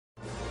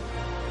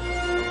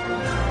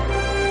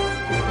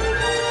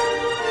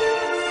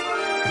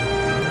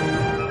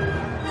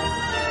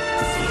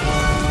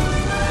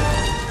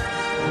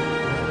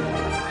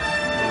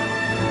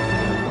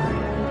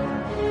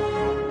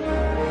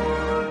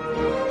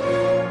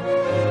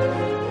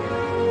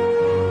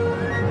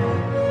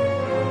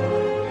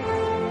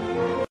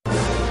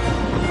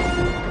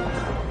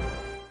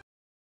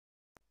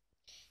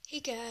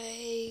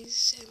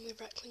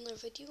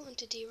video, and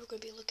today we're going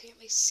to be looking at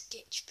my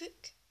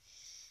sketchbook.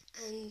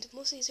 And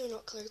most of these are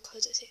not coloured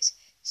because it says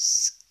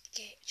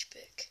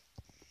sketchbook.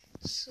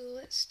 So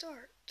let's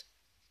start.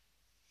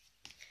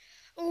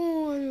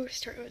 Oh, and we're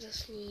starting with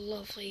this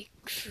lovely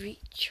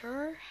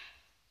creature.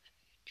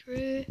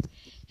 Drew.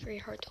 It's very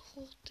hard to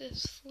hold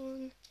this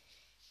phone.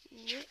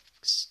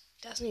 Next,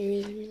 that's not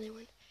even really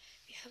one.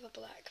 We have a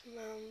black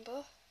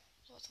mamba.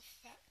 Lots of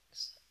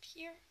facts up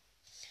here.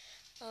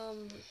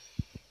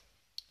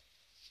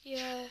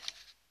 Yeah,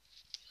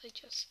 really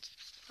just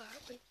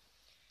that one.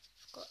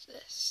 I've got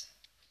this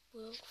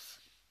wolf.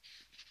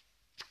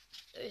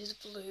 It is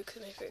blue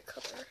because my favourite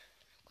colour.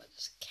 I've got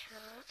this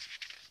cat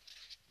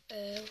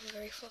with a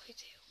very fluffy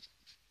tail.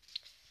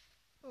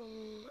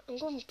 I'm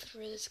going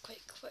through this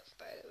quite quick,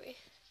 by the way.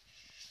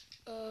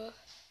 I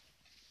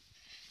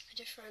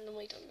just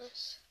randomly done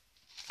this.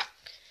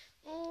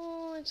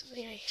 Oh, it's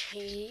something I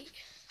hate.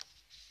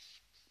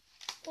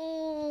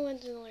 Oh,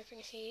 and another thing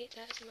I hate.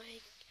 That's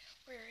my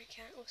where I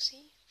can't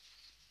see.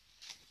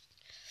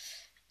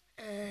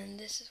 And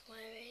this is one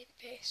of my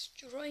best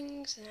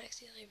drawings, and I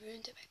accidentally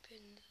ruined it by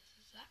putting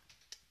that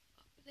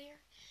up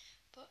there.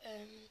 But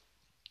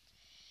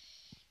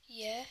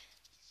yeah,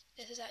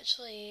 this is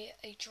actually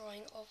a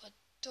drawing of a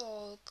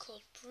dog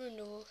called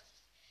Bruno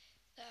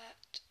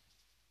that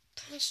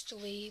passed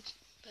away,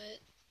 but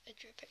I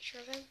drew a picture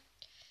of him.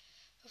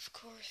 Of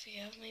course, we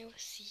have my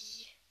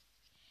OC.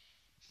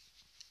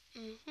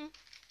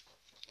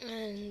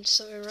 And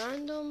so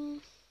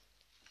random.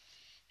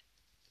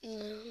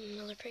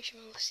 Another picture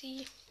of my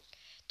OC.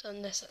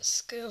 Done this at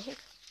school.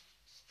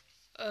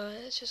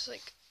 It's just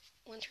like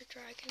Winter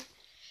Dragon.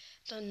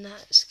 Done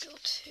that at school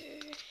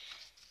too.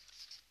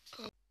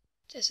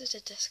 This is a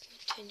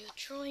discontinued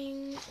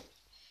drawing.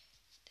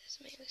 This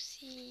is my OC.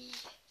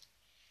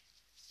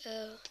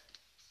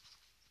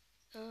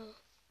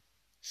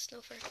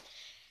 Snuffer.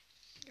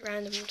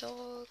 Random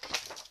dog.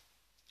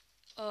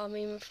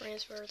 Me and my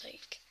friends were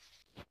like,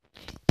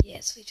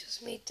 yes, we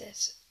just made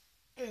this.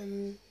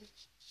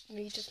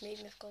 We just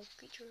made mythical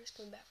creatures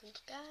coming back from the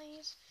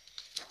skies.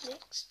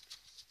 Next,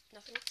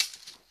 nothing.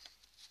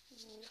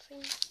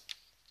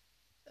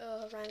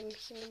 Random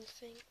human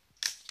thing.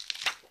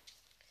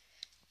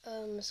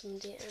 Some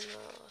data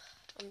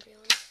in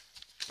Umbreon.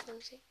 Let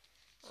me see.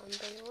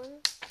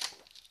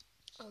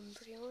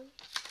 Umbreon.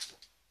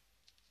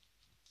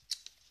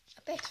 A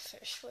beta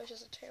fish, which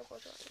is a terrible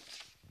drawing.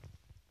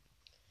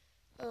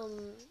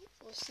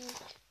 We'll see.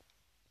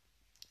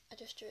 I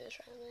just drew this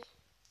randomly.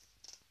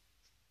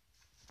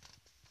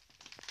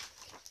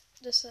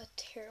 This is a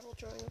terrible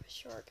drawing of a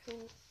shark.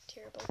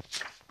 Terrible.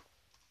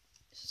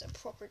 This is a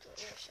proper drawing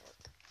of a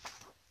shark.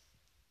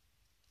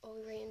 All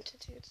we ran to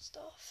do the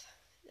stuff.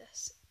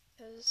 This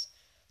is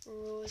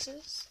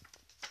roses.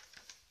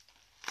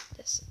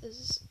 This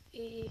is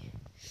a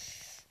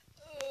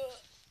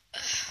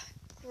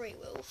grey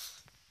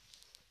wolf.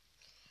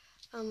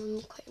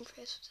 I'm quite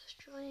impressed with this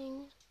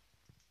drawing.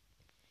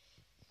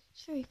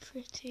 It's very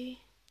pretty.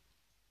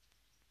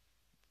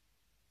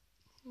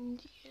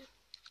 And yeah,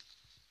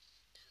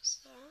 that's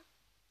that.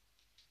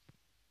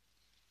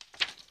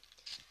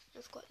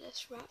 I've got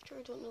this raptor.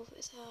 I don't know if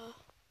it's I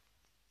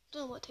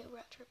don't know what type of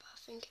raptor, but I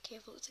think it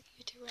kind of looks like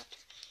a YouTube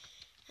raptor.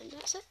 And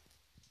that's it.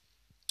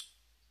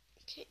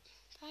 Okay,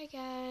 bye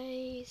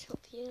guys.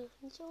 Hope you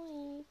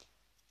enjoyed.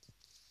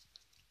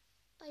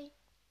 Bye.